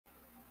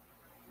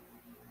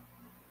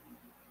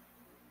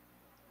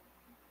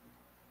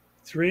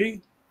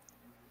Three,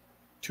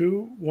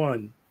 two,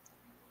 one.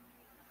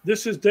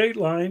 This is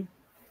Dateline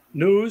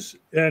News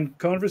and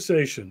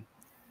Conversation.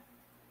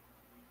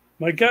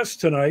 My guest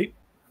tonight,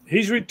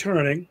 he's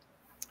returning.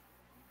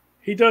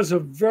 He does a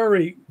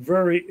very,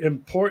 very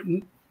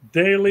important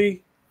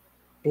daily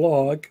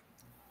blog,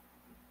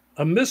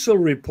 a missile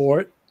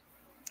report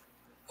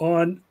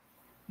on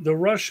the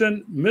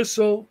Russian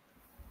missile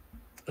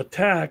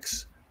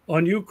attacks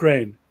on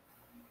Ukraine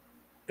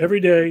every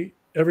day,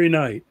 every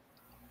night.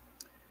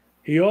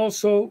 He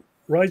also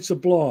writes a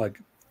blog.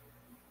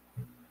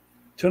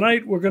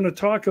 Tonight, we're going to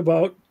talk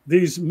about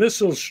these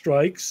missile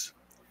strikes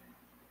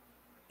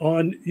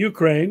on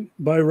Ukraine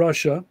by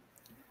Russia,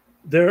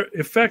 their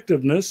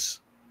effectiveness.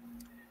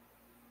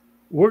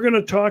 We're going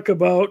to talk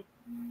about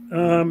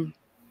how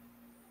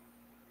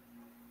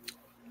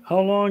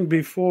long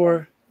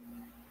before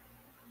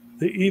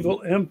the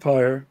evil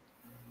empire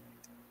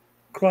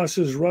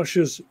crosses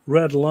Russia's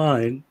red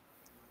line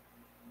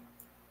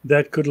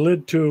that could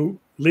lead to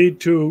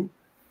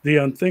the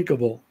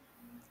unthinkable.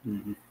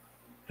 Mm-hmm.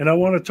 And I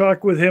want to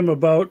talk with him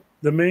about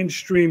the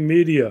mainstream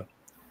media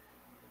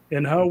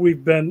and how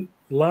we've been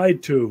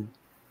lied to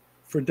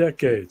for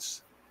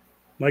decades.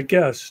 My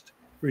guest,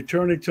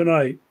 returning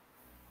tonight,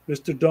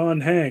 Mr. Don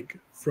Hank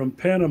from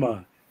Panama.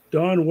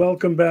 Don,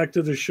 welcome back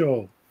to the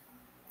show.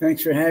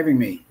 Thanks for having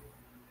me.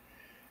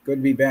 Good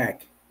to be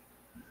back.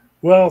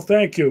 Well,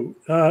 thank you.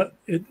 And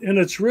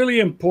it's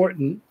really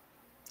important,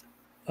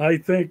 I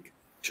think,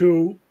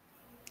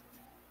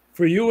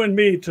 for you and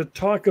me to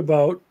talk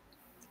about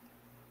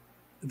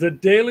the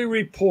daily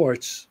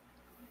reports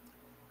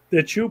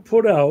that you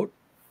put out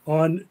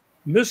on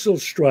missile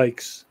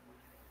strikes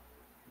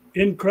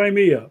in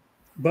Crimea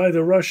by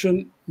the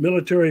Russian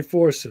military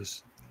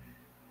forces.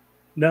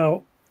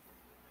 Now,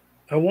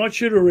 I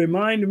want you to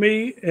remind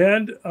me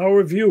and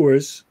our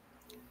viewers,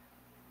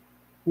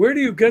 where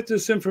do you get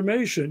this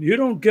information? You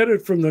don't get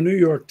it from the New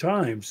York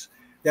Times.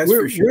 That's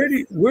for sure.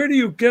 Where do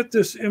you get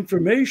this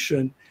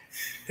information?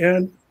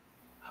 And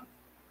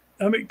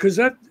I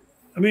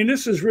mean,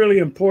 this is really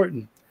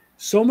important.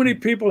 So many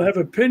people have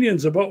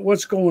opinions about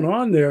what's going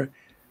on there,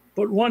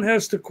 but one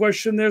has to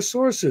question their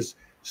sources.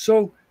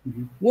 So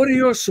what are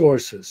your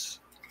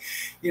sources?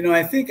 You know,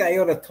 I think I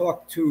ought to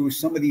talk to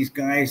some of these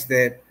guys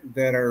that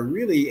are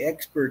really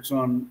experts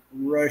on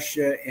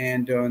Russia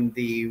and on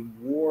the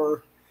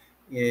war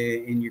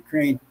in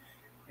Ukraine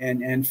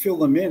and fill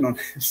them in on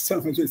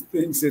some of the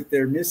things that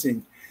they're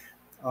missing.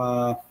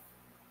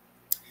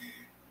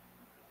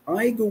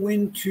 I go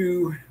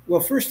into, well,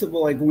 first of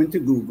all, I go into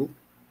Google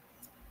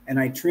and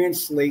I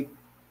translate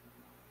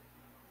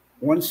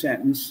one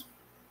sentence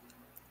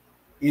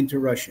into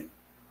Russian.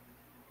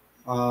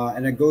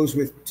 And it goes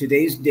with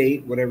today's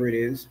date, whatever it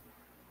is.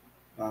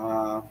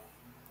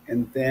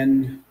 And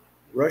then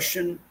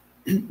Russian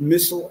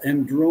missile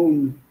and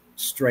drone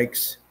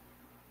strikes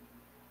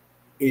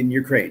in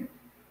Ukraine.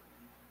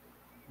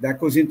 That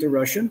goes into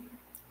Russian.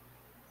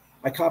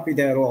 I copy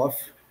that off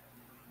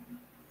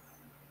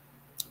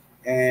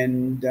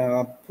and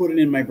put it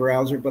in my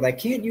browser, but I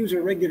can't use a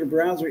regular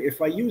browser.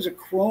 If I use a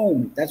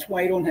Chrome, that's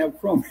why I don't have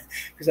Chrome,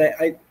 because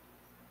I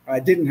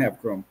didn't have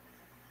Chrome.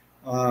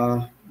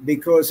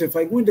 Because if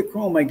I go into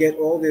Chrome, I get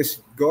all this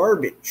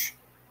garbage.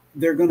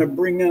 They're going to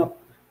bring up,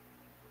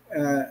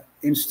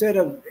 instead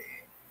of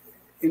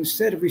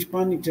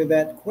responding to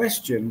that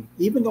question,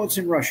 even though it's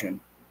in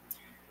Russian,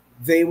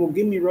 they will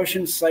give me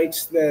Russian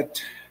sites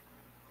that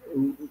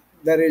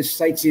is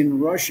sites in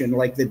Russian,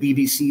 like the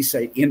BBC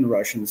site in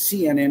Russian,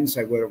 CNN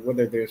site,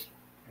 whether there's,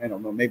 I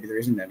don't know, maybe there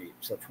isn't any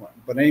such one.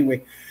 But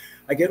anyway,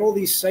 I get all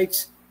these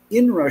sites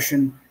in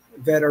Russian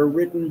that are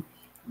written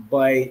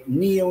by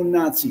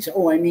neo-Nazis.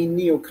 Oh, I mean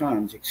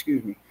neocons,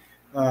 excuse me.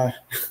 I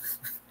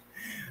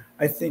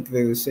think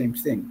they're the same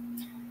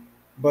thing.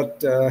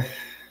 But,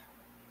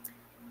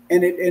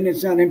 and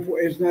it's not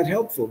important, it's not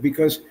helpful,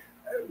 because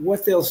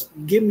what they'll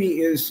give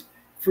me is,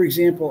 for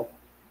example,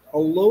 a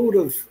load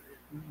of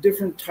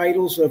different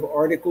titles of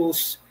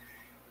articles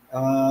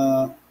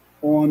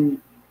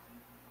on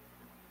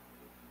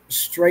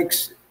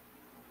strikes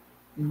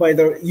by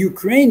the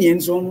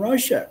Ukrainians on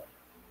Russia.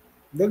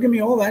 They'll give me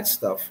all that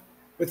stuff,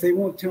 but they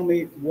won't tell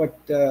me what,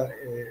 what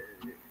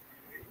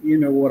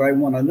I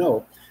want to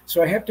know.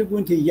 So I have to go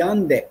into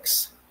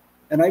Yandex.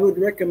 And I would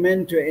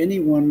recommend to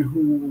anyone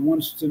who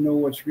wants to know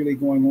what's really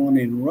going on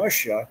in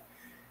Russia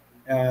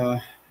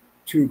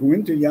to go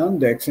into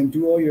Yandex and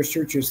do all your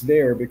searches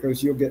there,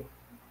 because you'll get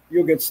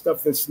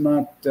stuff that's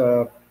not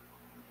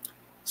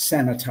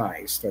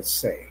sanitized, let's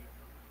say.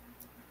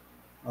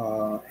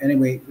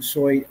 Anyway,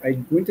 so I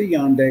went to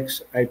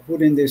Yandex. I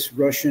put in this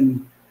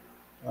Russian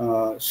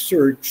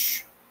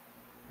search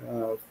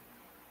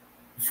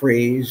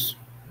phrase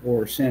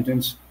or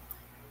sentence,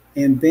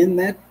 and then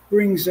that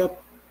brings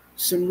up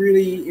some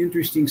really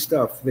interesting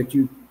stuff that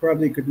you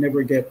probably could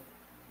never get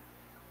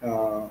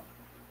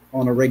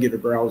on a regular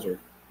browser.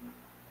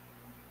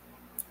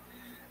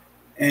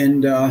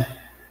 And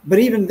but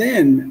even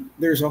then,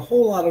 there's a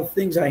whole lot of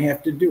things I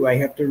have to do. I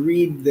have to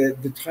read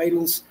the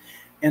titles,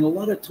 and a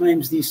lot of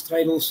times these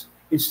titles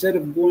instead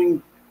of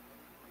going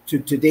to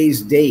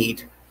today's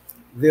date,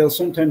 they'll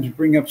sometimes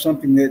bring up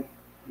something that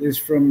is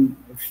from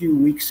a few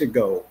weeks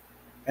ago.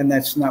 And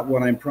that's not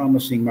what I'm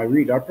promising my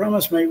reader. I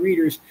promise my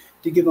readers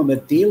to give them a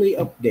daily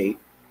update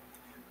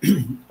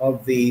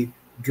of the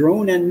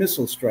drone and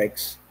missile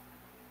strikes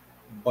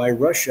by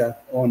Russia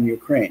on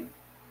Ukraine.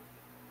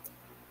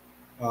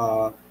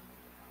 So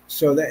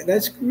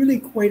that's really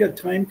quite a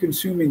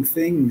time-consuming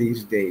thing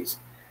these days.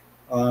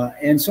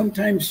 And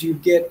sometimes you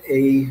get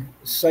a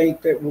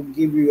site that will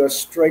give you a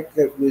strike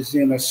that was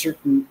in a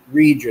certain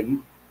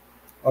region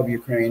of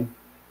Ukraine,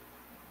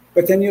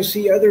 but then you'll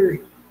see other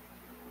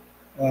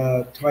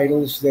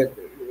titles that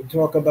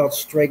talk about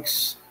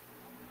strikes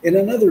in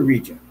another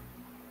region.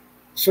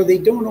 So they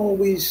don't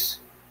always,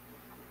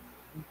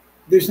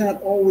 there's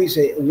not always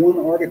a one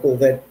article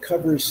that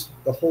covers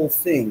the whole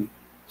thing.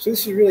 So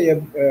this is really a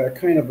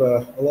kind of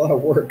a lot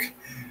of work,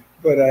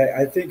 but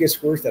I think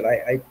it's worth it.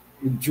 I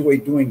enjoy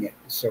doing it.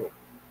 So,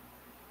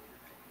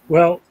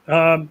 well,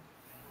 I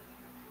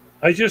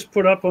just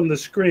put up on the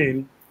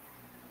screen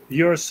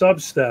your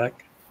Substack.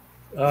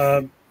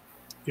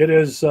 It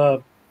is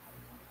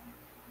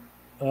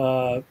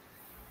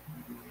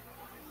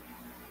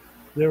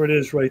there it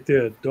is right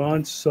there,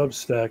 Don's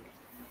Substack.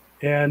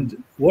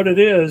 And what it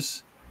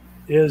is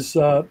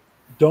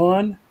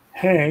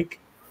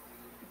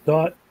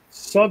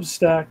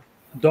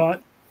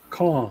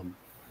donhank.substack.com.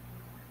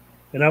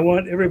 And I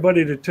want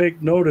everybody to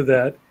take note of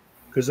that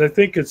because I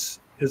think it's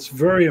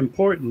very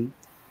important.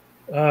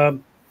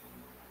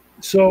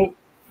 So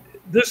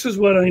this is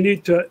what I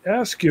need to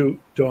ask you,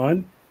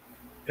 Don,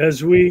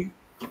 as we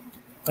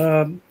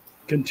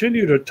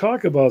continue to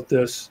talk about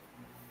this.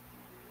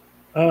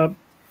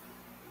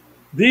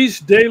 These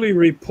daily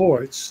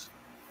reports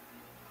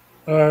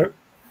are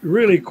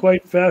really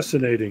quite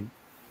fascinating.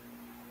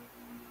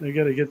 I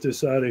got to get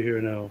this out of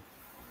here now.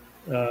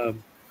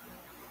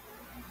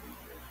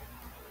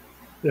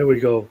 There we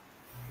go.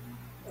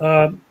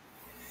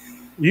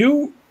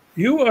 You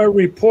are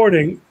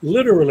reporting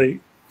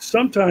literally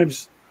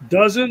sometimes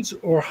dozens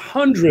or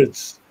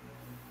hundreds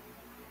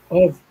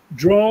of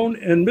drone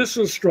and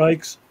missile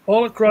strikes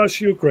all across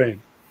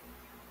Ukraine.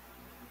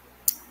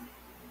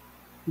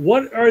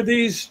 What are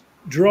these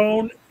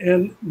drone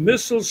and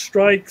missile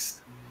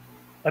strikes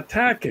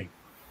attacking?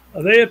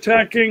 Are they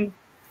attacking?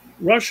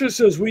 Russia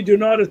says we do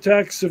not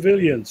attack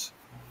civilians.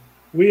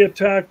 We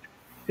attack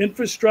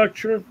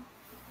infrastructure,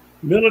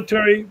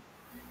 military,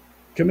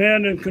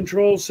 command and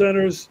control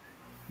centers,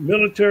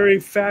 military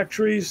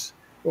factories,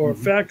 or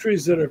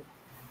factories that are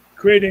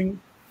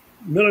creating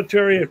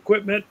military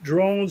equipment,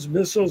 drones,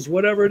 missiles,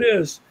 whatever it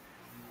is.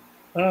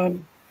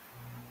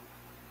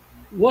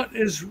 What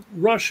is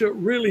Russia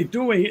really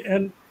doing?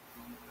 And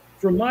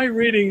from my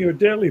reading your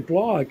daily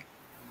blog,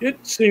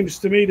 it seems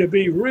to me to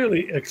be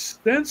really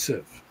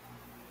extensive.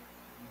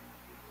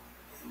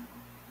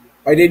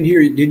 I didn't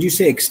hear you. Did you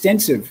say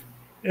extensive?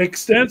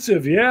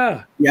 Extensive,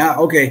 yeah. Yeah,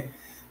 okay.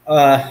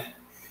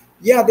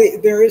 Yeah,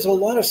 there is a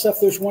lot of stuff.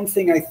 There's one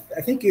thing, I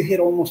think you hit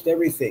almost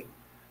everything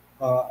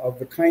of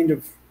the kind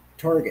of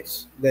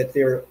targets that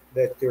they're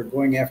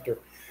going after.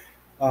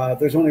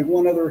 There's only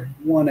one other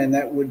one, and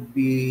that would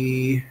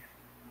be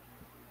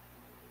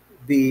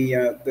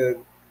the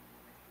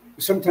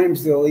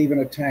sometimes they'll even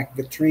attack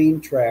the train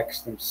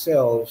tracks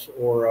themselves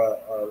or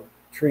a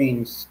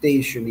train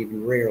station,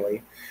 even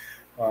rarely.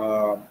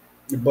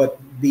 But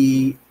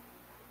the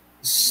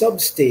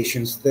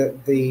substations,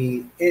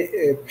 the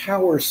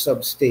power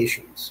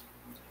substations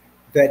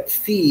that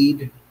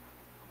feed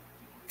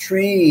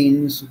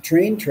train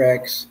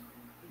tracks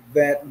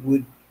that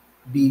would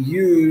be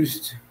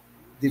used,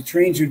 the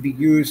trains would be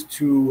used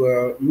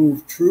to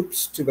move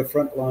troops to the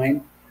front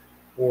line,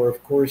 or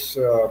of course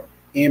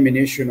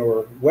ammunition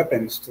or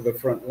weapons to the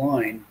front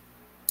line.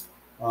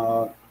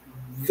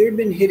 They've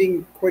been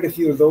hitting quite a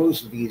few of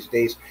those these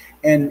days,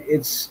 and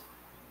it's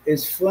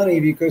funny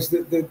because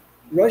the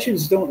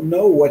Russians don't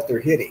know what they're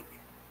hitting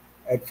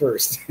at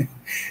first.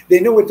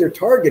 They know what they're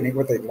targeting,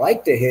 what they'd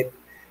like to hit,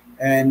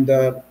 and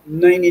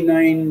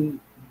 99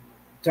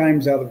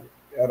 times out of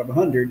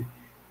 100,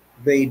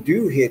 they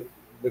do hit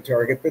the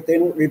target, but they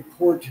don't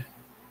report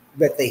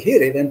that they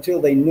hit it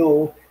until they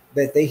know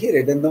that they hit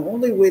it. And the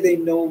only way they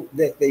know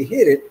that they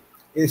hit it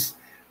is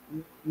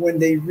when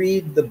they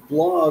read the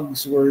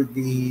blogs or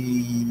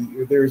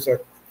there's a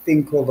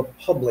thing called a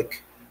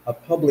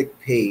public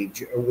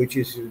page, which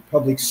is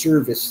public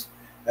service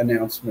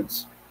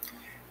announcements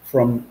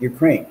from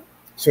Ukraine.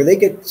 So they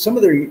get some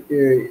of their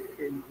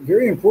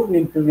very important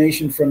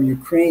information from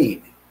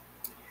Ukraine,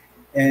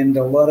 and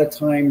a lot of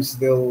times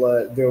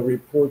they'll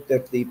report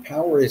that the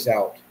power is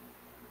out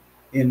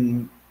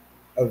in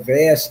a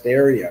vast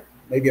area.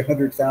 Maybe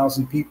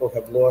 100,000 people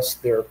have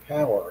lost their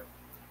power,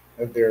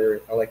 of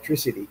their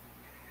electricity,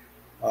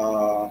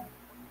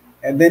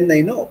 and then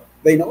they know,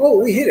 oh,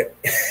 we hit it.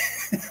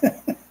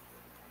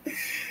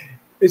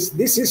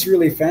 This is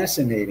really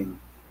fascinating.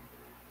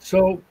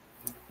 So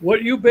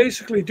what you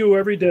basically do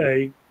every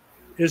day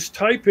is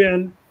type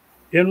in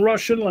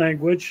Russian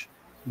language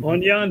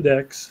on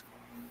Yandex,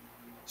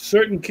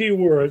 certain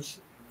keywords,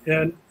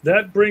 and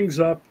that brings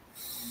up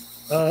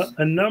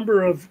a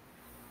number of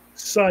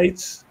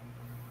sites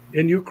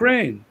in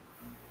Ukraine,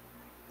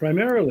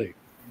 primarily.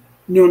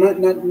 No,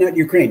 not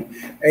Ukraine.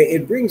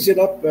 It brings it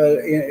up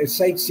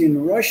sites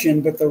in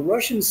Russian, but the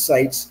Russian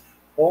sites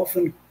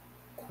often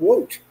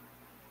quote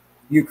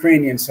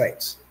Ukrainian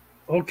sites,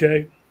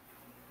 Okay,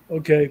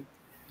 okay.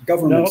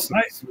 government Now,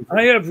 sites.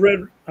 I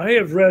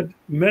have read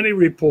many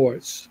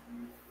reports,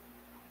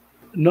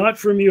 not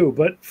from you,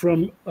 but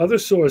from other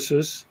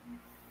sources,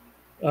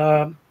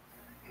 uh,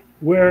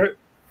 where,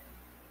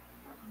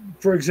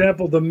 for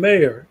example, the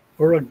mayor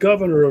or a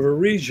governor of a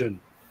region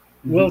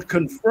Hmm. will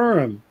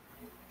confirm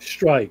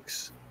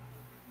strikes.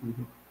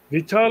 Hmm.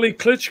 Vitaly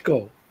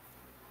Klitschko,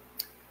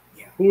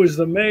 Yeah. who is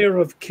the mayor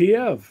of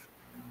Kiev,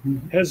 Hmm.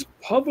 has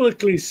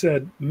publicly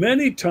said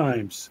many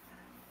times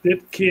that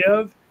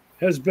Kiev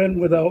has been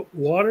without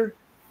water,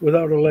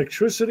 without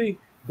electricity,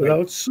 Right.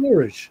 without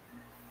sewage.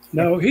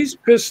 Yeah. Now he's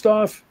pissed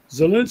off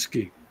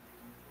Zelensky,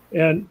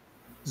 and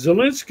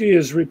Zelensky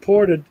is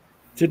reported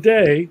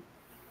today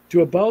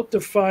to about to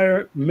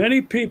fire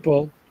many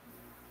people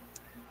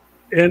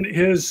in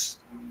his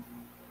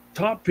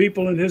top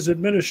people in his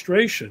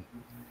administration.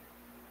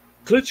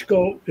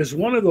 Klitschko is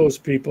one of those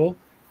people,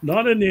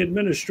 not in the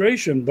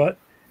administration, but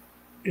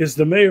is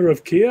the mayor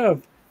of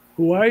Kiev,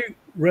 who I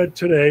read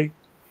today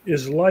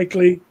is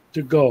likely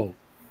to go.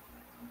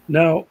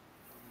 Now,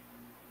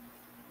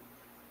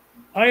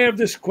 I have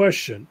this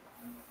question.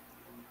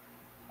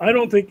 I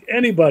don't think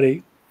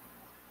anybody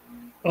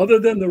other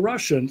than the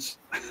Russians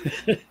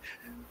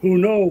who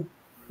know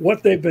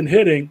what they've been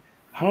hitting,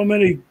 how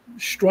many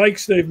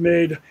strikes they've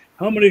made,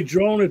 how many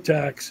drone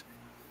attacks,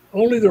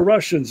 only the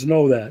Russians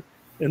know that.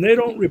 And they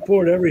don't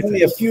report Only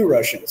everything. a few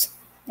Russians.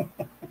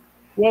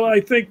 Well, I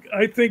think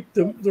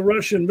the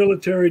Russian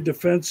military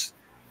defense,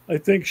 I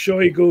think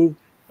Shoigu,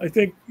 I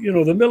think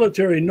the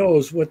military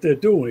knows what they're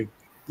doing.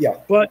 Yeah.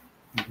 But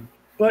Mhm.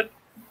 but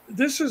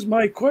this is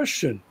my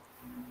question.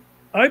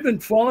 I've been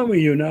following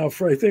you now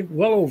for I think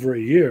well over a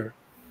year.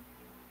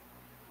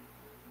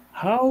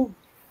 How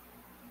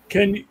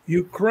can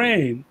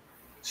Ukraine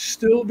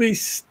still be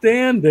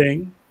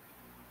standing,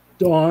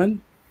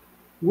 Dawn,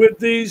 with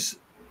these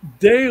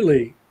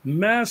daily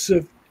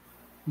massive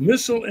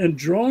missile and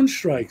drone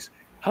strikes?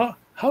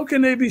 How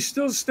can they be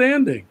still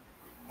standing?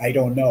 I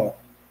don't know.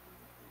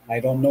 I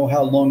don't know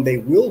how long they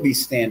will be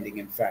standing.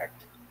 In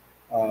fact,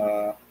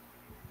 uh,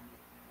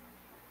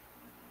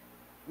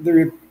 the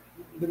re-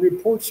 the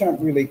reports aren't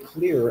really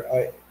clear.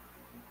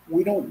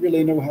 We don't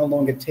really know how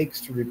long it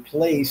takes to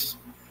replace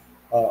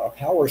a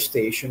power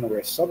station or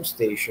a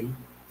substation,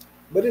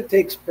 but it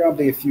takes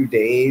probably a few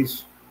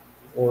days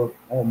or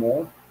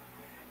more.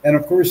 And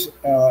of course,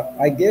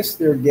 I guess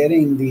they're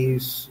getting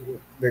these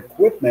the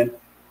equipment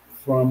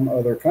from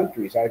other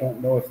countries. I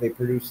don't know if they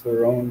produce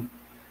their own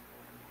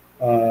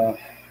uh,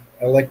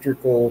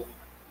 electrical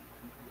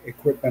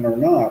equipment or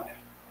not.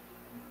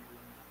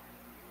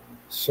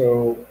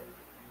 So,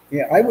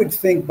 yeah, I would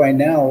think by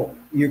now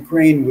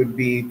Ukraine would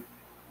be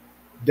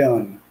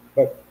done.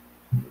 But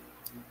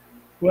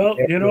Well,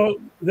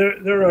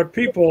 there are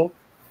people,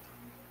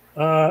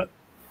 uh,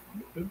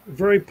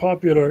 very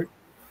popular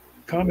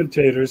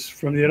commentators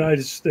from the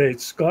United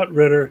States, Scott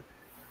Ritter,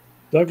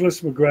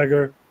 Douglas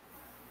McGregor,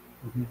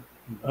 mhm,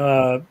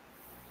 uh,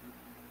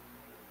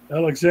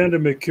 Alexander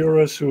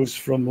Mercouris, who's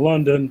from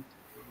London.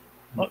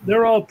 mhm.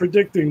 They're all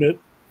predicting that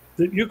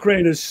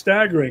Ukraine is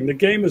staggering. The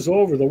game is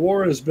over. The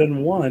war has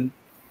been won,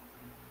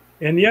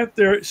 and yet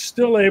they're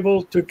still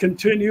able to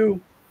continue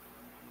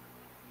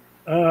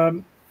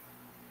um,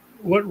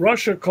 what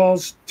Russia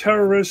calls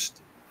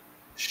terrorist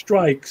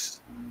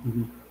strikes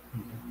Mhm.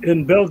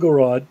 in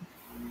Belgorod.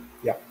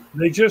 Yeah.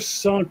 They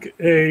just sunk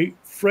a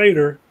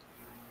freighter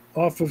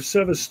off of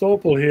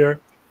Sevastopol here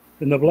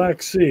in the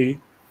Black Sea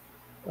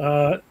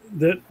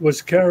that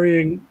was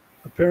carrying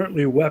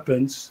apparently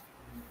weapons.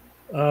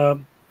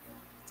 Um,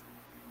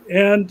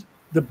 and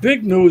the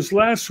big news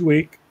last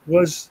week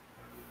was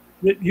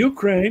that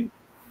Ukraine,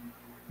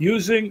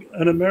 using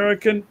an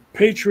American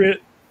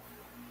Patriot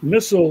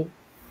missile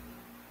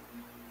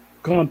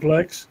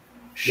complex,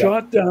 Yeah.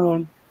 shot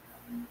down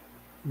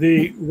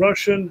the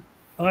Russian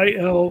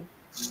IL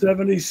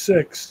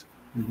 76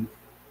 Mhm.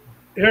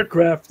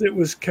 aircraft that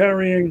was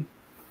carrying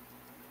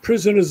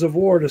prisoners of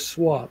war to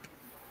swap.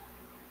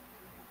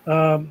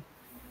 Um,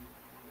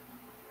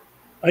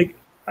 I,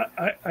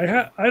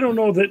 I don't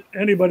know that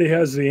anybody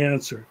has the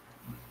answer,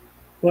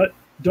 but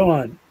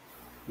Don,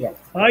 Yeah.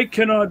 I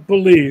cannot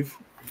believe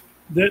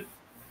that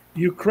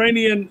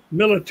Ukrainian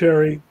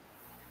military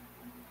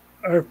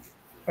are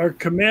are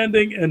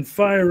commanding and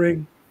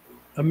firing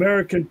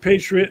American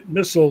Patriot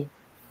missile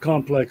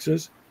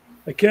complexes.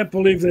 I can't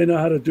believe they know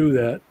how to do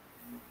that.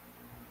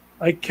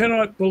 I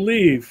cannot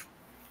believe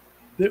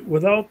that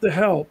without the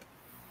help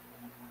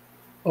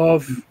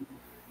of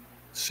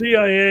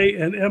CIA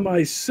and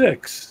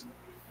MI6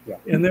 Yeah.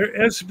 and their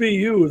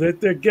SBU that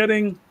they're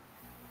getting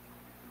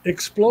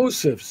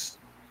explosives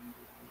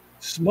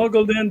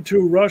smuggled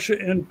into Russia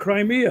and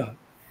Crimea.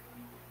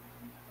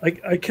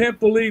 I can't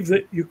believe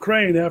that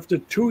Ukraine, after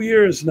 2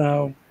 years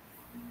now,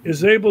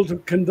 is able to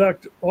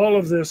conduct all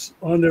of this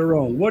on their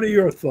own. What are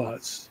your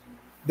thoughts?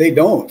 They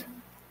don't.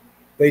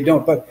 They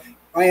don't. But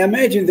I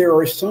imagine there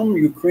are some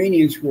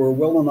Ukrainians who are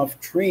well enough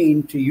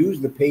trained to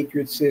use the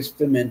Patriot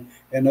system and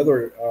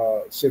other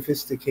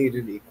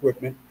sophisticated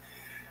equipment.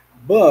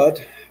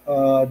 But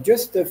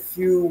just a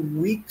few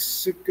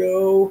weeks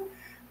ago,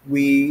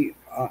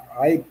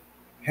 I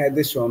had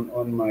this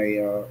on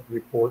my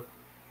report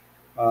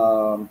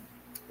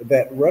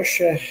that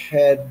Russia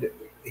had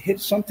hit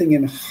something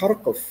in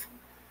Kharkov,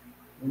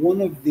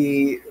 one of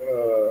the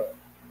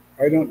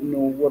I don't know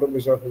what it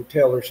was, a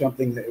hotel or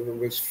something, that it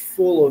was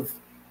full of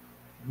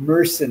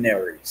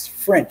mercenaries,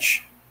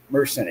 French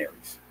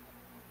mercenaries,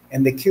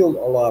 and they killed a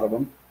lot of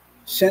them,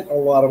 sent a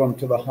lot of them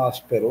to the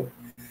hospital.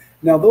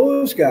 Now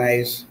those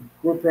guys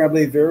were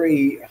probably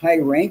very high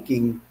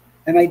ranking,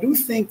 and I do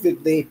think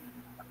that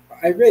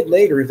I read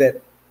later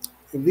that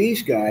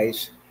these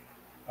guys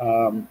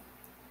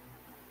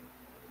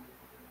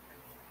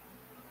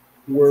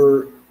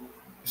were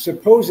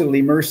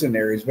supposedly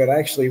mercenaries, but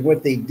actually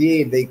what they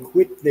did, they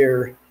quit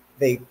their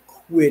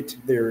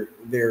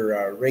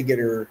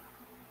regular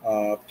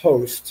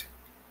post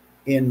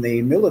in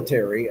the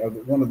military of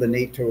one of the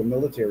NATO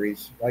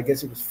militaries. I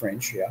guess it was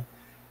French, yeah.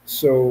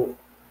 So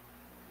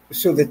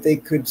that they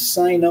could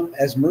sign up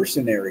as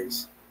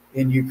mercenaries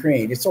in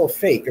Ukraine. It's all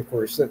fake, of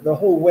course. The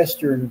whole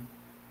Western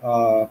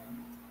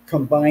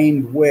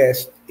combined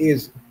West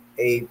is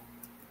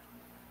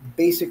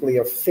basically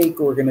a fake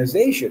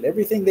organization.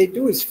 Everything they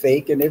do is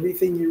fake, and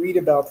everything you read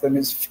about them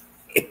is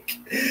fake.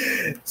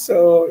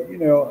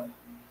 So,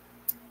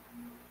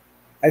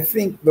 I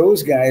think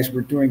those guys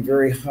were doing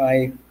very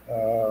high,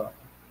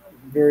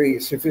 very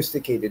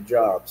sophisticated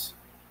jobs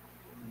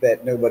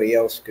that nobody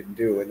else could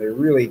do, and they're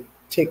really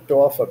ticked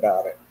off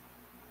about it,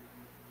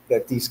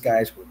 that these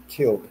guys were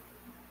killed.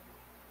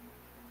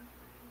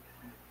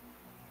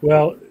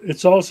 Well,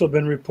 it's also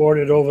been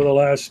reported over the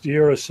last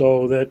year or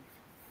so that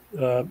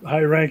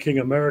high-ranking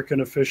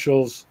American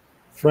officials,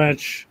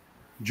 French,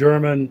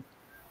 German,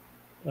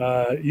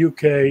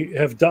 UK,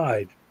 have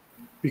died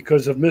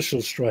because of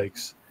missile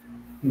strikes.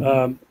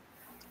 Mm-hmm.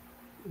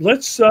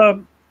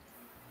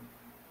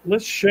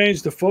 Let's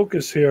change the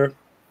focus here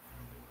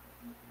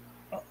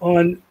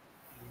on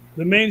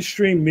the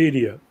mainstream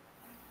media.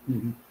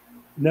 Mm-hmm.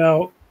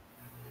 Now,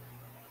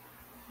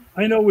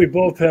 I know we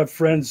both have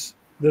friends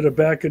that are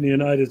back in the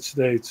United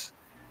States,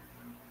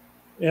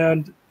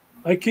 and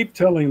I keep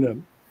telling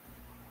them,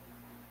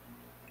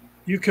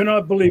 you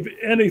cannot believe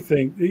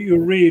anything that you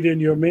read in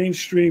your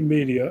mainstream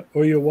media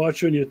or you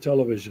watch on your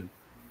television.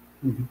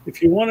 Mm-hmm.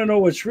 If you want to know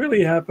what's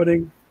really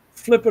happening,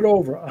 flip it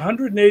over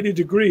 180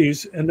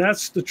 degrees, and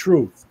that's the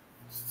truth.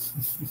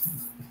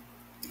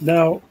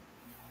 Now,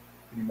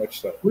 pretty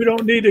much so. We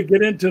don't need to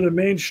get into the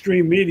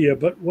mainstream media,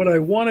 but what I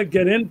want to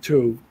get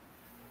into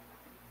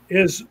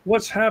is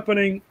what's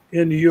happening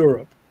in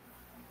Europe.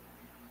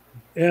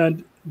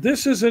 And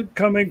this isn't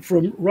coming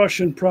from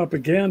Russian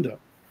propaganda.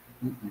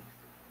 Mm-hmm.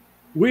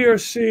 We are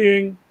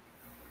seeing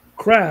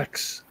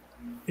cracks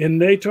in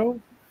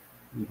NATO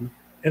Mm-hmm.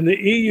 and the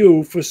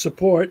EU for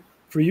support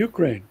for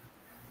Ukraine.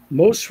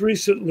 Most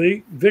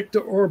recently,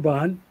 Viktor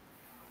Orban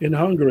in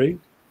Hungary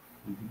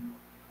Mm-hmm.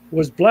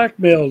 was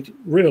blackmailed,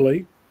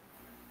 really,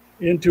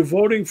 into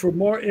voting for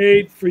more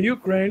aid for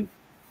Ukraine,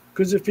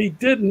 because if he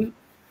didn't,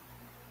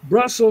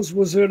 Brussels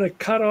was going to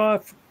cut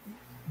off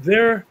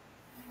their,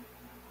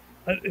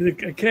 I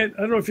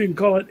don't know if you can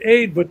call it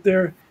aid, but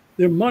their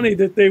money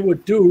that they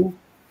would do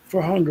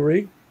for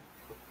Hungary.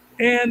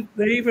 And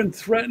they even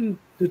threatened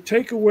to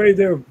take away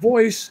their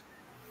voice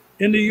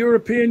in the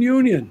European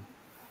Union.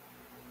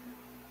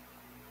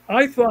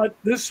 I thought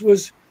this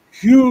was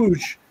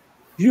huge,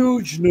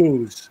 huge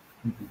news.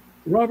 Mm-hmm.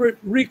 Robert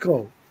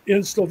Rico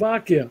in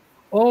Slovakia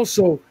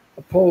also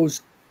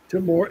opposed to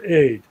more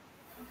aid.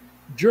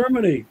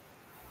 Germany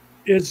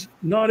is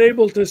not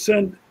able to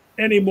send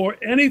any more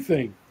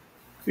anything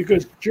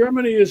because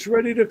Germany is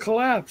ready to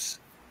collapse.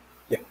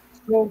 Yeah.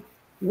 So,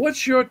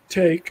 what's your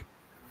take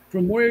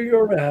from where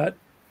you're at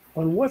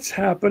on what's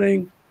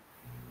happening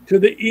to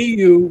the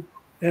EU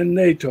and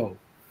NATO?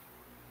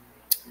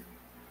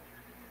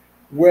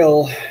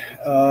 Well,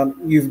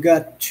 you've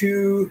got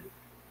two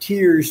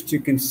tiers to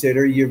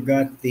consider. You've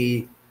got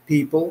the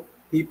people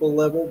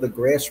level, the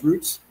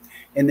grassroots,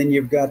 and then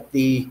you've got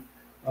the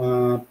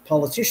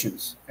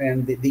politicians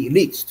and the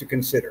elites to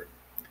consider.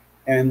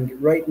 And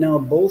right now,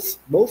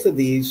 both of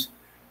these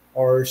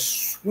are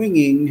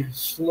swinging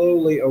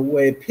slowly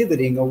away,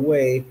 pivoting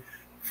away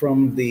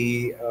from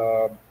the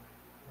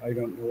I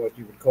don't know what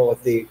you would call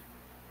it, the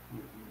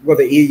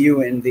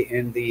EU and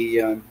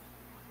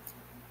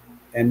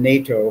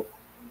NATO,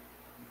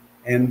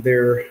 and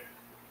they're,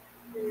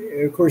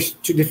 of course,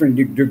 to different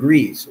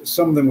degrees.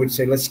 Some of them would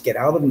say, let's get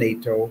out of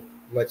NATO,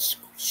 let's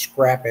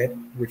scrap it,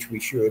 which we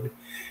should.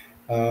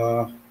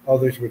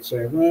 Others would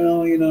say,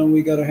 well,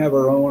 we got to have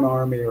our own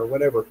army or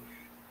whatever.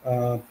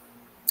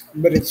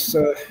 But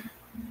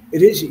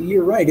it is,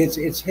 you're right,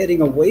 it's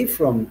heading away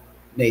from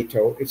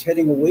NATO. It's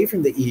heading away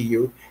from the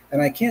EU,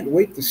 and I can't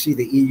wait to see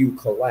the EU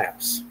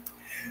collapse.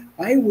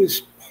 I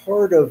was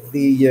part of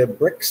the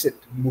Brexit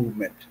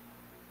movement.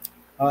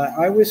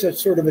 I was a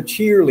sort of a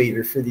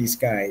cheerleader for these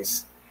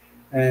guys,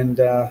 and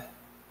I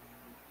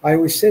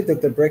always said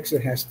that the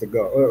Brexit has to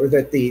go, or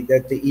that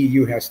the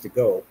EU has to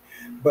go,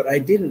 but I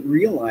didn't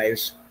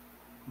realize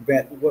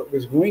that what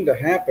was going to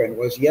happen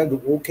was, yeah,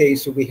 okay,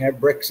 so we have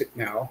Brexit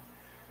now,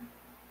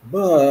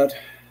 but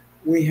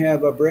we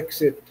have a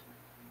Brexit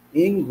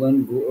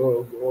England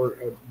or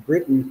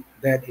Britain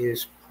that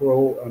is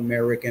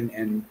pro-American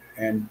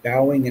and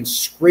bowing and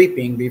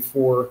scraping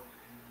before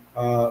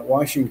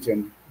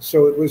Washington.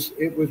 So it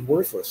was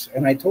worthless.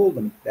 And I told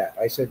them that.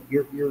 I said,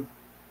 your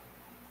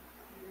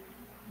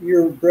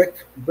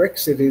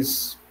Brexit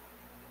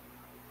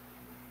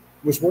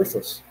was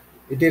worthless.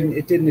 It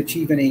didn't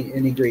achieve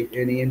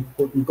any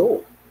important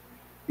goal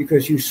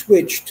because you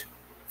switched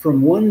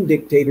from one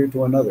dictator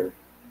to another.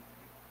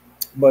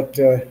 But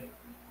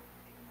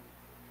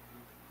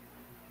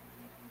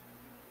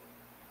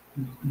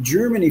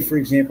Germany, for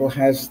example,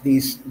 has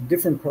these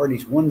different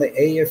parties. One, the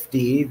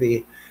AfD,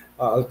 the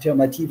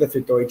Alternative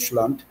für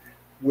Deutschland,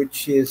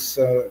 which is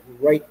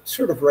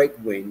sort of right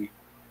wing,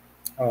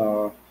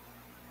 a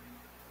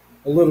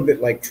little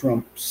bit like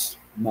Trump's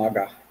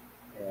MAGA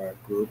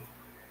group.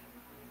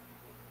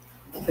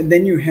 And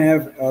then you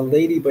have a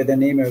lady by the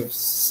name of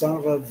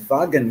Sarah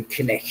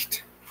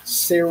Wagenknecht.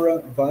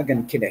 Sarah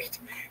Wagenknecht.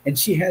 And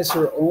she has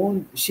her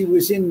own, she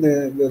was in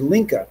the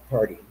Linke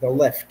party, the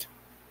left.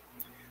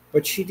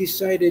 But she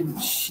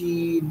decided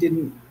she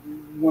didn't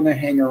want to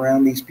hang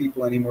around these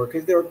people anymore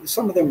because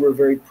some of them were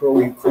very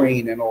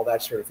pro-Ukraine and all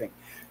that sort of thing.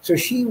 So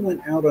she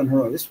went out on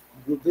her own.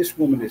 This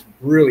woman is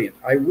brilliant.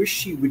 I wish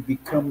she would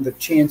become the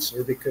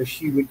chancellor because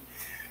she would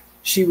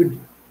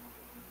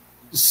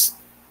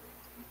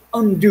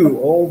undo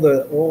all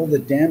the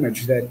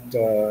damage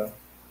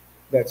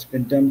that's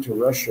been done to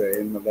Russia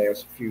in the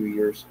last few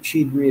years.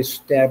 She'd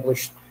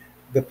reestablish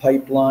the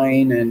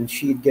pipeline and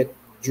she'd get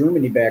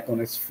Germany back on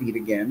its feet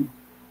again.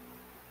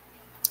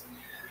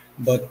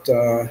 But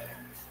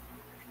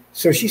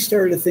so she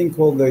started a thing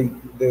called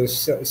the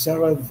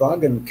Sarah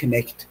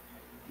Wagenknecht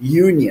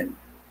Union,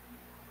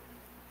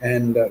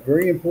 and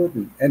very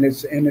important, and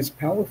it's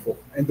powerful,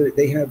 and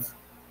they have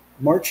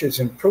marches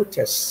and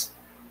protests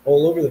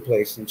all over the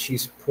place. And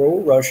she's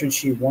pro-Russian.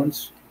 She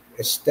wants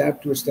to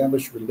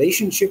establish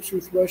relationships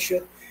with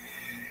Russia,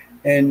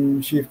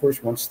 and she of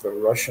course wants the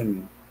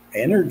Russian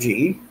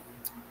energy.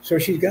 So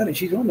she's got it.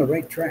 She's on the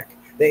right track.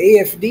 The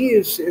AfD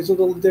is a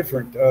little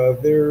different.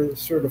 They're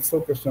sort of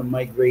focused on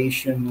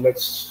migration.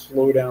 Let's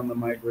slow down the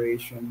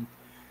migration.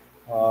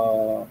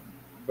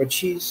 But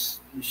she's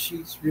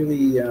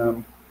really,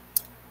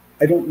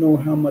 I don't know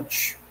how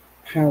much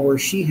power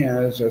she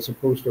has as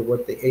opposed to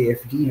what the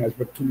AfD has,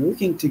 but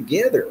working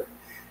together,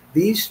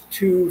 these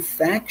two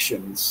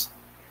factions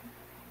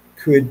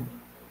could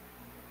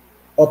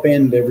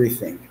upend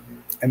everything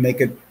and they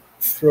could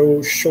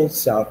throw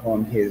Schultz out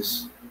on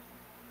his.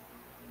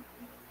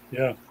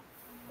 Yeah.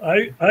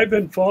 I've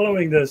been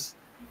following this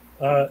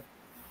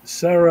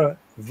Sarah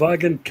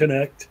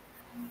Wagenknecht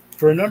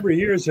for a number of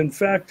years. In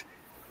fact,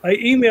 I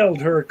emailed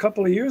her a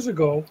couple of years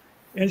ago,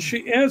 and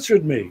she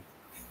answered me.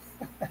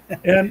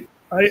 And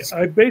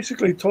I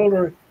basically told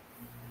her,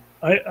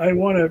 I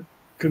want to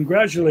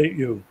congratulate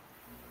you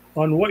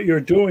on what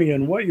you're doing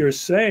and what you're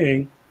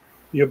saying.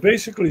 You're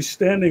basically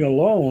standing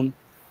alone,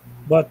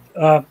 but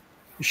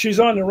she's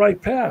on the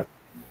right path.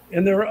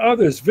 And there are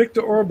others,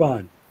 Viktor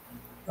Orban,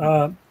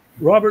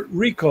 Robert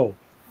Rico,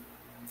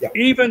 Yeah.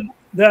 even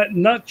that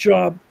nut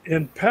job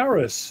in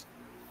Paris,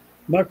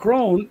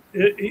 Macron,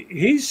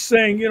 he's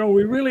saying,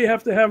 we really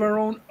have to have our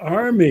own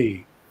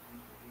army.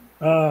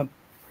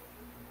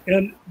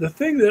 And the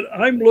thing that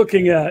I'm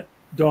looking at,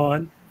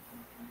 Don,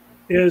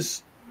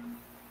 is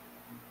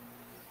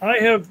I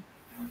have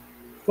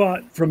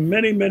thought for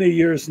many, many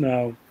years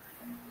now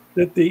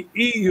that the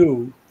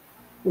EU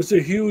was a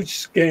huge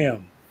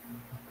scam.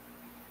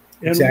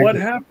 And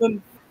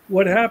Exactly.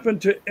 what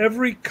happened to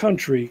every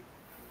country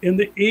in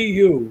the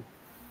EU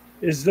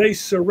is they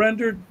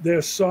surrendered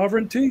their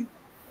sovereignty,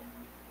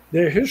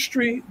 their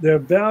history, their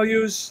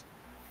values,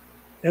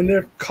 and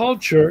their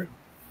culture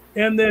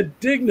and their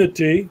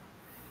dignity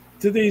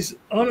to these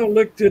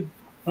unelected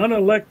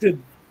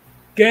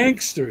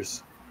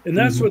gangsters. And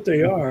that's Mm-hmm. what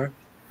they are.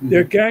 Mm-hmm.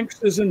 They're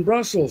gangsters in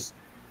Brussels.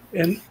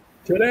 And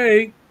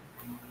today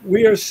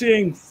we are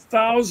seeing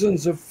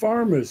thousands of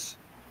farmers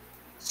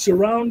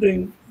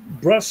surrounding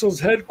Brussels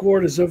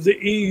headquarters of the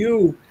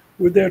EU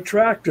with their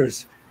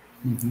tractors.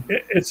 Mm-hmm.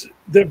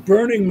 They're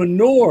burning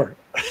manure.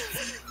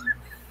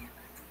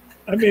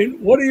 I mean,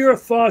 what are your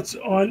thoughts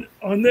on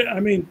that? I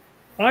mean,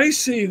 I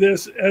see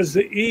this as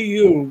the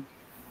EU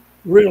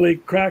really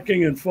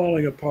cracking and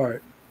falling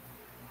apart.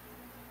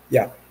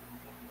 Yeah.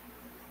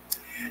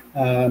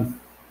 Well,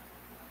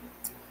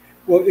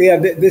 yeah,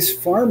 this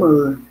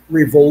farmer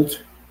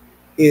revolt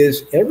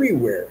is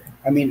everywhere.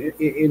 I mean,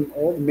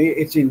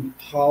 it's in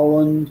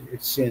Holland,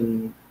 it's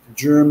in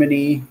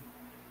Germany,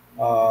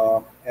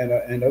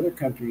 and other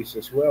countries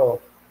as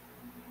well,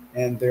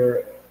 and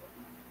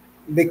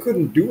they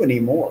couldn't do any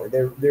more.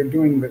 They're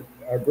doing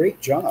a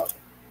great job,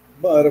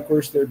 but of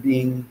course they're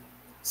being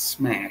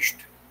smashed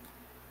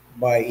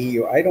by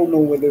EU. I don't know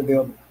whether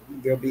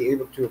they'll be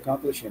able to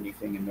accomplish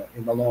anything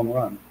in the long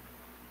run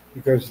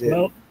because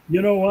Well,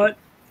 you know what?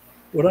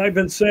 What I've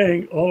been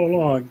saying all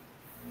along,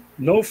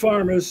 no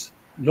farmers,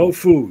 no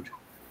food.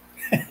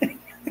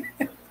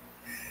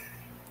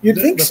 you'd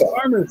The, think the so.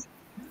 farmers,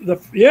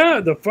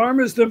 the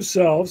farmers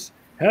themselves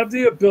have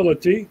the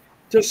ability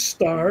to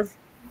starve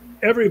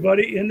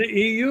everybody in the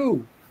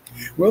EU.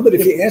 Well, but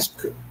if If, you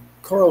ask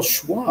Carl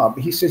Schwab,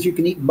 he says you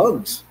can eat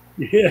bugs.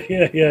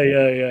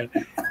 yeah.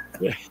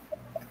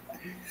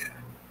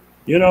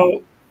 You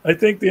know, I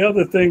think the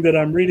other thing that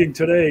I'm reading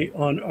today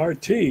on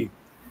RT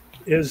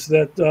is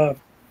that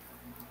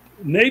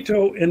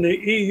NATO and the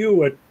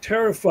EU are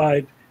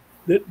terrified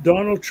that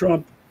Donald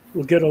Trump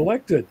will get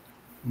elected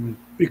Mm.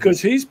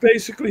 because he's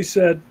basically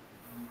said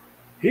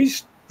he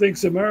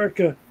thinks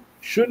America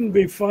shouldn't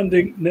be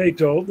funding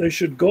NATO. They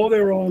should go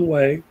their own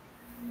way.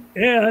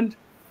 And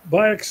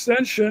by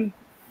extension,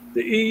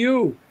 the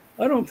EU.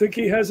 I don't think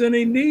he has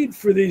any need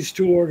for these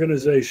two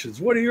organizations.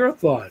 What are your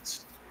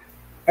thoughts?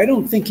 I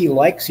don't think he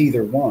likes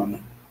either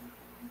one.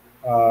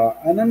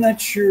 And I'm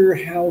not sure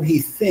how he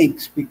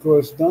thinks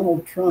because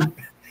Donald Trump,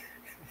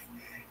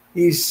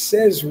 he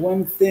says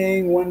one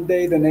thing one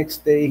day, the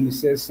next day he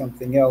says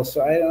something else.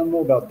 So I don't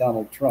know about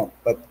Donald Trump,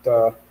 but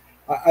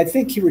I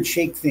think he would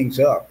shake things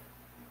up.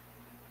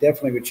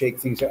 Definitely would shake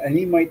things up. And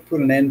he might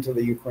put an end to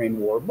the Ukraine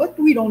war, but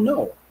we don't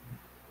know.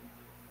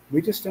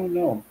 We just don't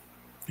know.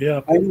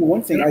 Yeah. I know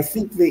one thing. I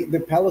think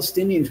the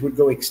Palestinians would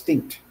go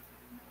extinct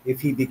if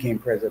he became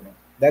president.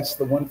 That's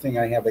the one thing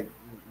I have.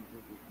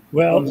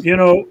 Well, you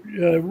know,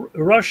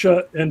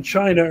 Russia and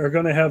China are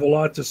going to have a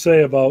lot to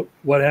say about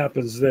what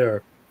happens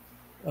there.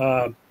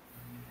 Uh,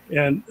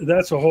 and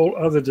that's a whole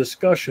other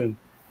discussion.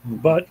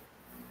 But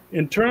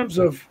in terms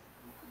of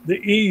the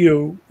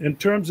EU, in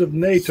terms of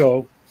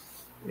NATO,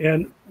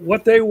 and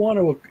what they want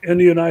to, in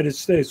the United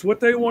States, what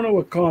they want to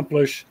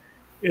accomplish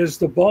is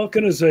the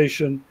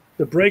balkanization,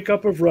 the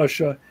breakup of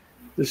Russia,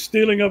 the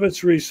stealing of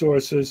its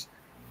resources,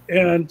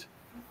 and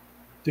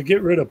to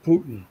get rid of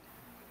Putin.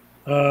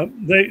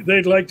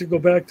 They'd like to go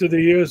back to the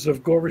years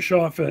of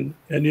Gorbachev and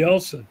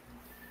Yeltsin.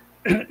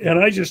 And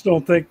I just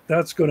don't think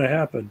that's going to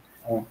happen.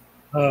 Oh,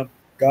 Uh,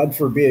 God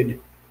forbid.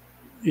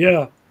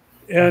 yeah.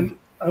 And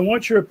I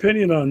want your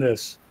opinion on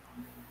this.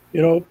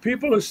 You know,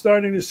 people are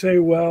starting to say,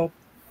 well,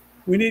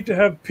 we need to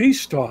have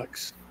peace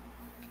talks.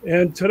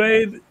 And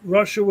today,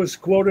 Russia was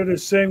quoted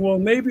as saying, well,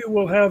 maybe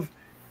we'll have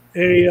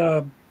a,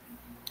 uh,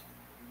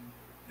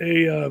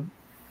 a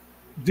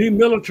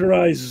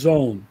demilitarized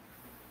zone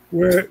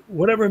where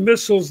whatever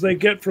missiles they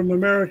get from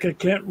America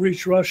can't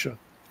reach Russia.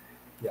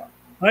 Yeah.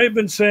 I've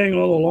been saying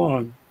all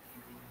along,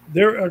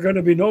 there are going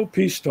to be no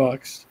peace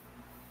talks.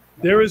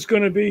 There is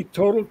going to be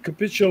total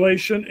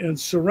capitulation and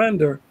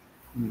surrender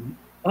Mm-hmm.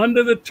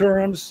 under the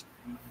terms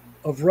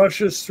of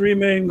Russia's three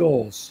main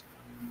goals.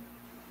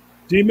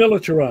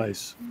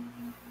 Demilitarize,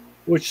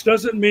 which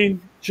doesn't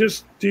mean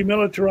just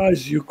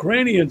demilitarize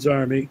Ukrainians'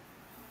 army,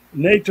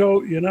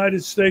 NATO,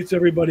 United States,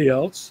 everybody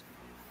else.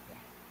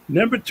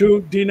 Number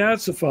two,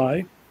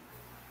 denazify.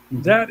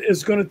 Mm-hmm. That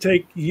is going to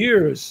take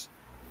years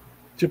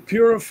to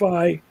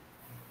purify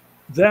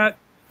that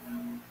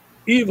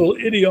evil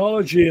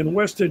ideology in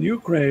Western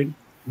Ukraine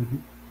Mm-hmm.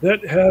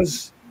 that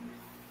has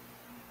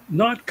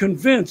not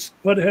convinced,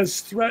 but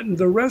has threatened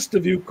the rest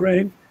of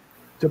Ukraine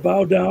to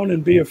bow down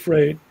and be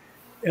afraid.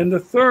 And the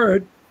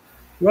third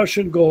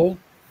Russian goal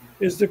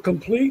is the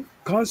complete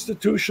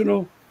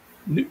constitutional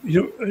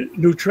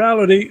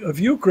neutrality of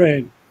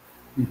Ukraine,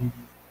 Mm-hmm.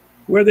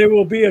 where they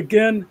will be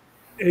again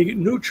a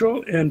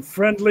neutral and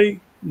friendly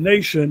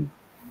nation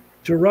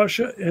to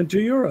Russia and to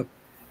Europe.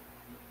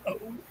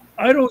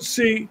 I don't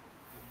see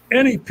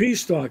any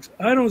peace talks.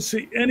 I don't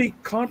see any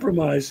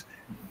compromise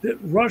that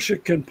Russia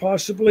can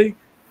possibly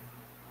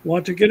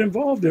want to get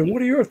involved in.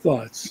 What are your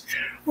thoughts?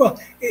 Well,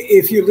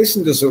 if you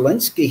listen to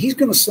Zelensky, he's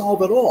going to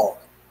solve it all.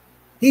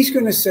 He's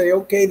going to say,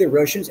 okay, the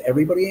Russians,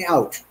 everybody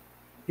out.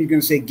 He's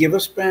going to say, give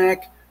us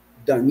back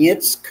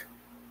Donetsk,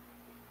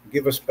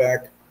 give us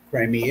back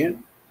Crimea,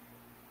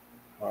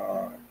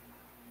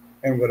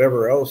 and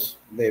whatever else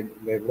they've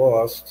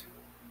lost.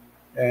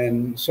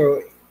 And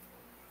so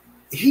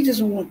he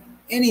doesn't want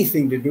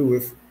anything to do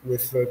with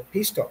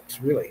peace talks,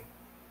 really.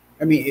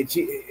 I mean, it's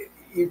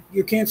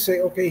you can't say,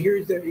 okay,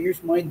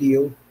 here's my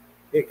deal.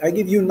 I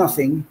give you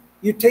nothing.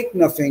 You take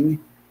nothing.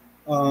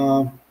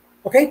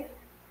 Okay,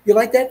 you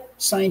like that?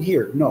 Sign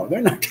here. No,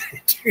 they're not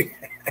going to do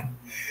that.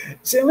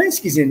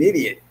 Zelensky's an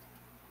idiot.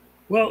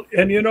 Well,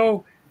 and you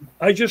know,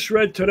 I just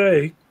read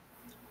today,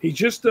 he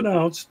just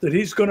announced that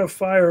he's going to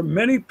fire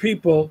many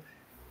people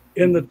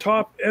in the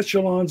top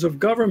echelons of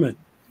government,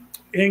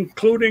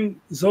 including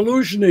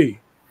Zaluzhny,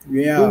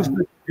 Yeah. who's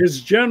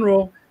his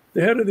general,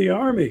 the head of the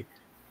army.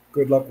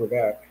 Good luck with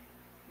that.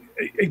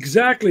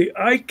 Exactly.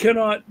 I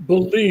cannot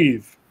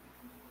believe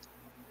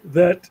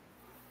that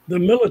the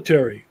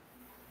military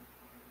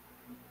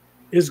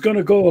is going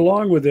to go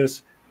along with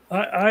this.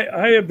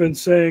 I have been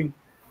saying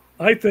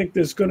I think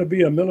there's going to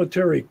be a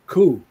military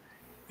coup.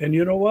 And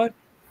you know what?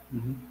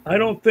 Mhm. I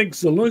don't think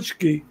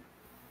Zelensky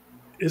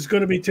is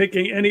going to be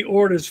taking any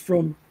orders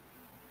from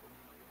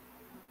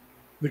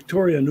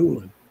Victoria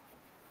Nuland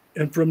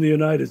and from the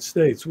United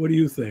States. What do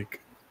you think?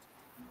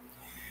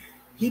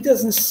 He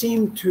doesn't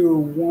seem to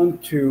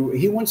want to.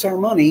 He wants our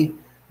money,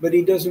 but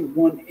he doesn't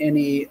want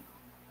any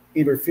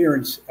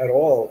interference at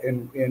all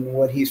in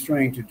what he's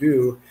trying to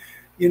do.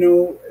 You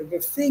know, the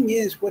thing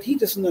is, what he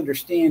doesn't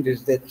understand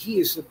is that he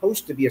is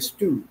supposed to be a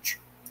stooge.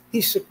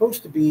 He's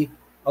supposed to be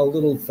a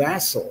little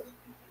vassal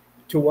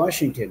to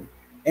Washington,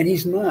 and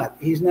he's not.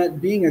 He's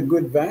not being a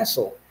good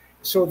vassal.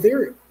 So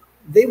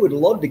they would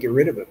love to get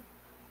rid of him.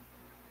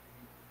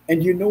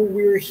 And you know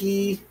where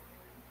he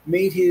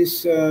made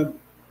his, I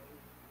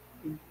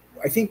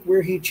think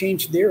where he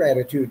changed their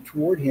attitude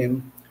toward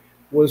him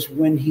was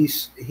when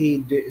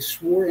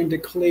swore and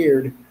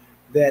declared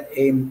that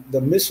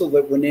the missile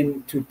that went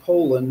into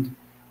Poland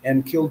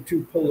and killed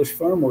 2 Polish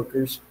farm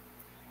workers,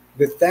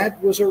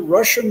 that was a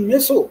Russian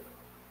missile.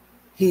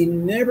 He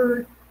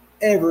never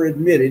ever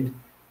admitted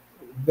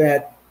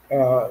that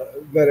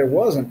it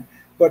wasn't.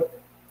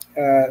 But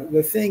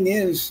the thing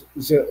is,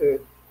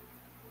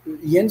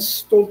 Jens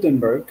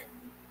Stoltenberg,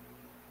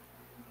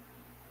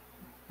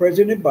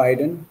 President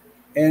Biden,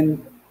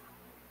 and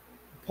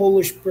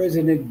Polish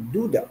President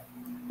Duda,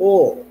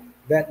 all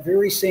that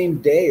very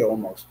same day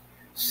almost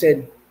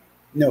said,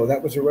 no,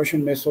 that was a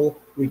Russian missile.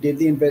 We did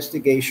the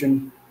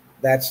investigation.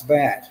 That's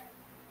that.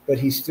 But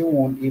he still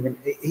won't even.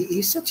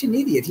 He's such an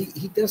idiot.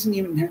 He doesn't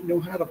even know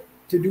how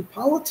to do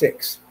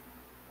politics.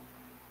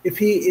 If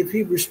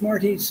he were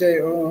smart, he'd say,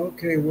 "Oh,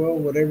 okay, well,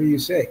 whatever you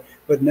say."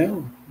 But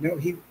no,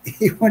 he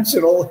wants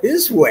it all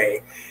his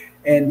way,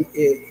 and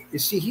you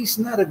see, he's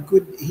not a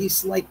good.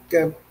 He's like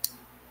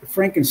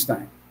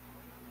Frankenstein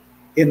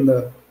in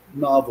the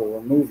novel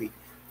or movie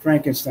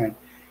Frankenstein.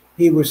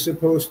 He was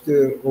supposed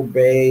to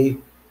obey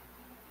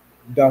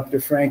Dr.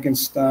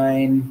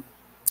 Frankenstein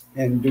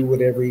and do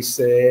whatever he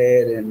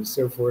said and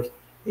so forth.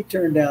 He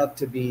turned out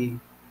to be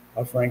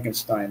a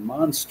Frankenstein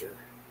monster.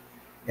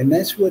 And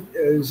that's what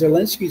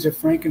Zelensky's a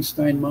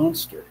Frankenstein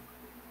monster.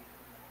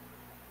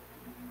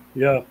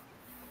 Yeah.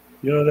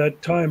 You know,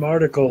 that Time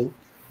article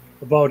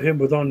about him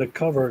was on the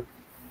cover,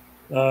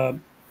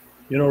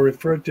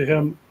 referred to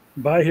him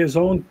by his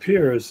own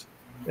peers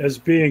as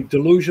being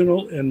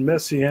delusional and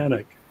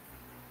messianic.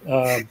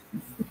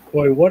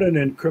 Boy, what an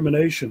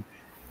incrimination.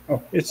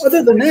 Oh,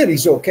 other than that,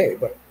 he's okay,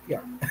 but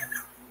yeah.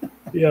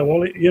 Yeah,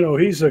 well,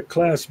 he's a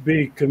Class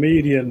B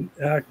comedian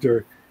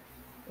actor.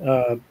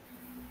 And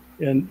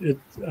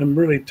I'm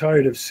really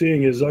tired of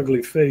seeing his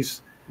ugly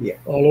face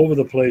all over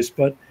the place.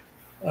 But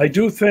I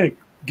do think,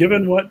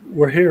 given what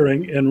we're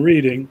hearing and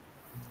reading,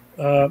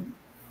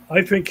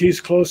 I think he's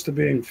close to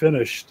being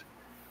finished.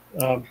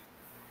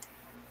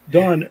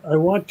 Don, I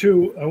want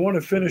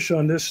to finish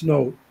on this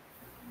note.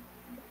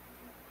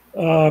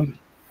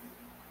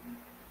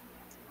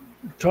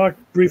 Talk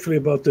briefly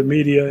about the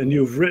media, and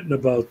you've written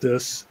about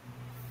this.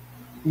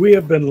 We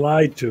have been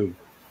lied to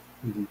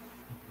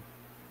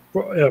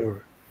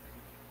forever.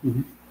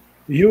 Mm-hmm.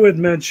 You had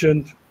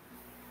mentioned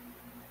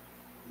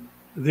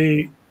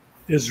the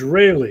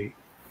Israeli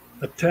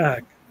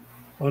attack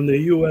on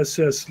the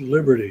USS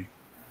Liberty.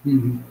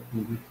 Mm-hmm.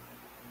 Mm-hmm.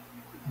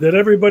 That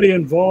everybody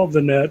involved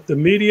in that, the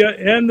media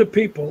and the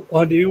people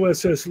on the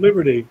USS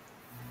Liberty,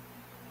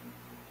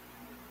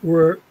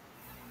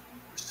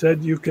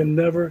 said you can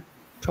never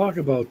talk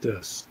about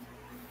this.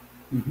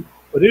 Mm-hmm.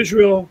 But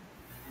Israel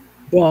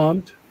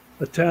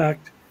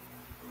attacked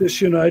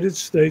this United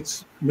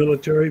States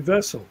military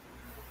vessel.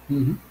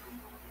 Mm-hmm.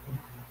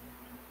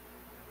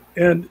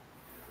 And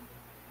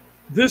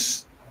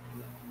this,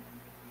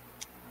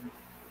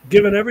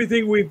 given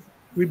everything we've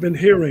been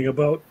hearing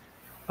about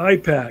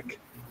IPAC,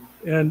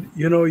 and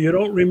you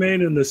don't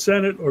remain in the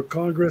Senate or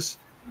Congress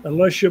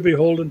unless you're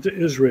beholden to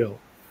Israel.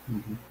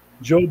 Mm-hmm.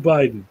 Joe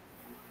Biden,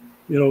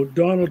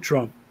 Donald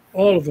Trump,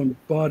 all of them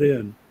bought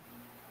in.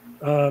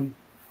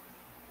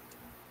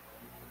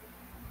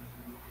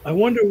 I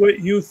wonder what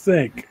you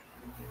think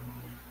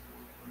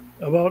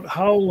about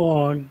how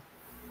long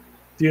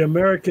the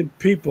American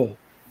people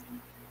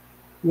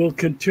will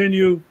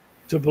continue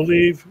to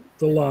believe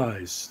the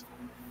lies.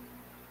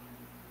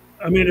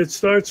 I mean, it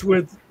starts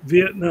with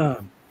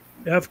Vietnam,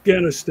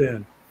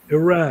 Afghanistan,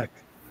 Iraq,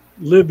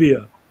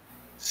 Libya,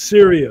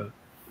 Syria,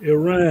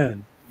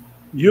 Iran,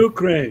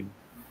 Ukraine,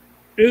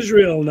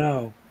 Israel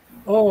now.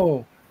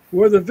 Oh,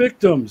 we're the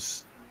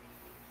victims.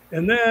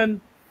 And then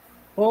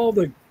all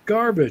the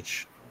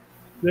garbage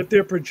that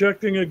they're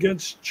projecting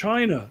against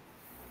China.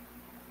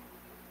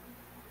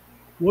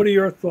 What are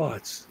your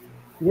thoughts?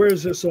 Where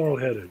is this all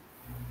headed?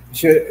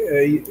 So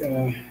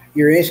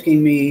you're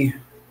asking me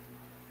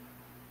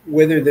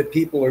whether the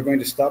people are going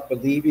to stop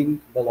believing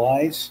the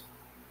lies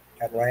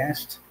at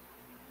last?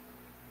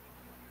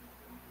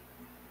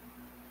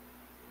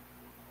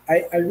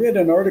 I read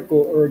an article,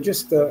 or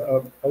just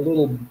a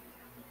little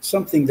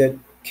something that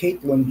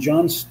Caitlin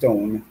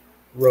Johnstone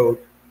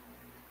wrote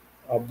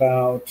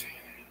about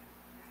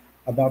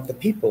the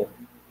people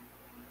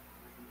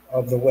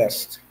of the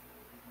West,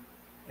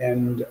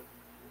 and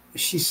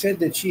she said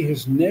that she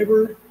has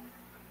never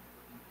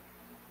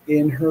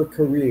in her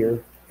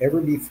career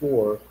ever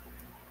before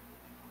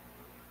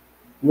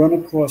run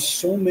across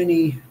so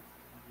many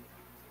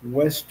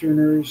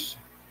Westerners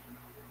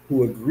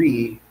who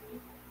agree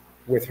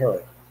with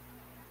her.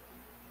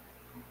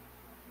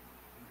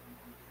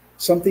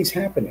 Something's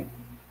happening.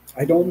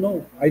 I don't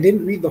know. I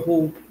didn't read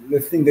the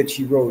thing that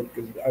she wrote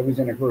because I was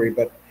in a hurry,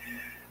 but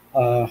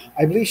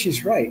I believe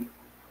she's right.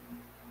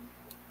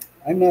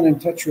 I'm not in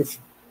touch with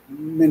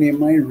many of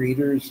my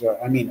readers.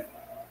 I mean,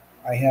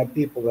 I have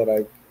people that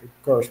I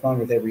correspond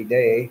with every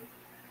day,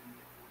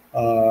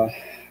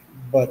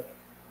 but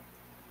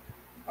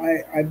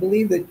I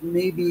believe that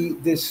maybe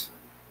this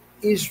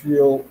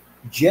Israel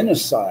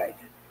genocide,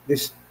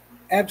 this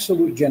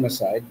absolute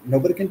genocide,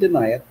 nobody can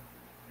deny it,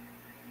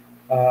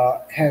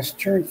 has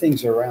turned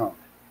things around.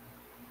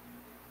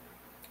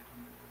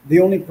 The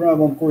only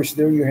problem, of course,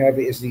 there you have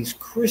is these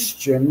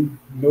Christian,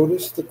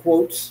 notice the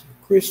quotes,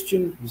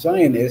 Christian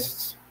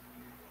Zionists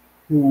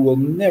who will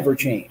never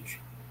change.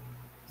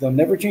 They'll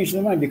never change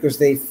their mind because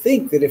they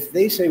think that if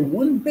they say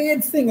one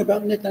bad thing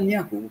about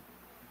Netanyahu,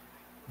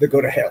 they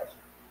go to hell.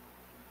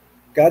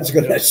 God's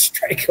going to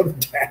strike them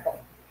down.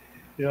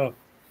 Yeah.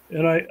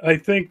 And I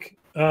think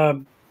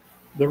the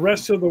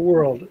rest of the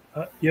world,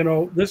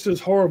 this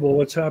is horrible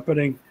what's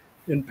happening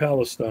in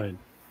Palestine.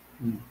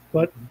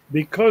 But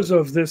because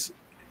of this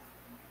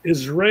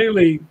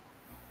Israeli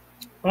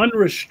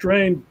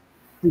unrestrained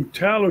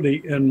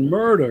brutality and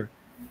murder,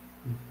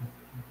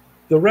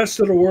 the rest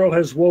of the world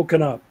has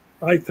woken up,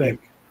 I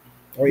think.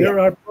 Oh, yeah. There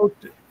are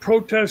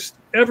protests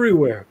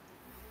everywhere.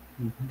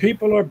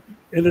 People are,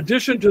 in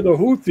addition to the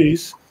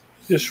Houthis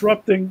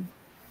disrupting,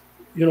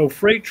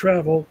 freight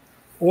travel,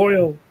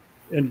 oil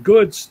and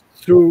goods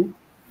through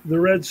the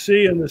Red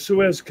Sea and the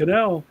Suez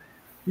Canal,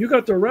 you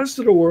got the rest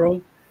of the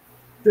world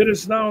that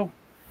is now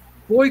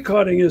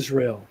boycotting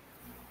Israel.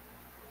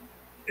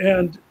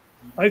 And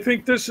I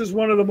think this is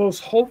one of the most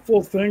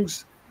hopeful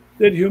things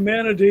that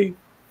humanity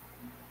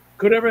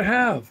could ever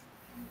have,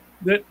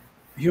 that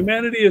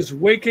humanity is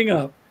waking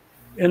up,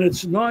 and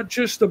it's not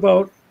just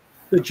about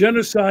the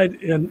genocide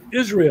in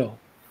Israel.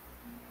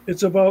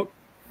 It's about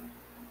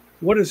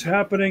what is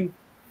happening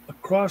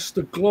across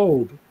the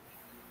globe.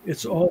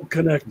 It's all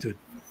connected.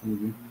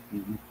 Mm-hmm.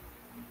 Mm-hmm.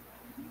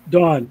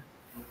 Don,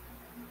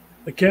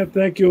 I can't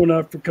thank you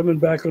enough for coming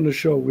back on the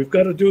show. We've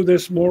got to do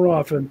this more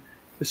often,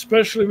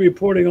 especially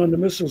reporting on the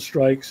missile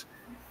strikes.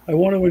 I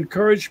want to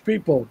encourage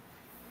people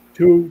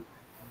to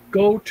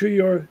go to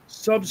your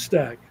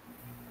Substack,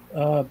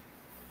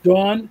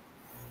 Don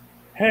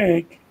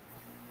Hank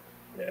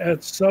at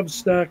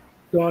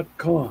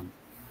substack.com.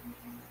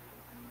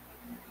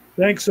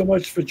 Thanks so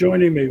much for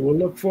joining me. We'll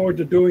look forward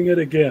to doing it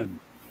again.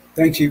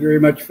 Thanks you very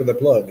much for the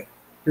plug.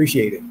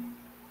 Appreciate it.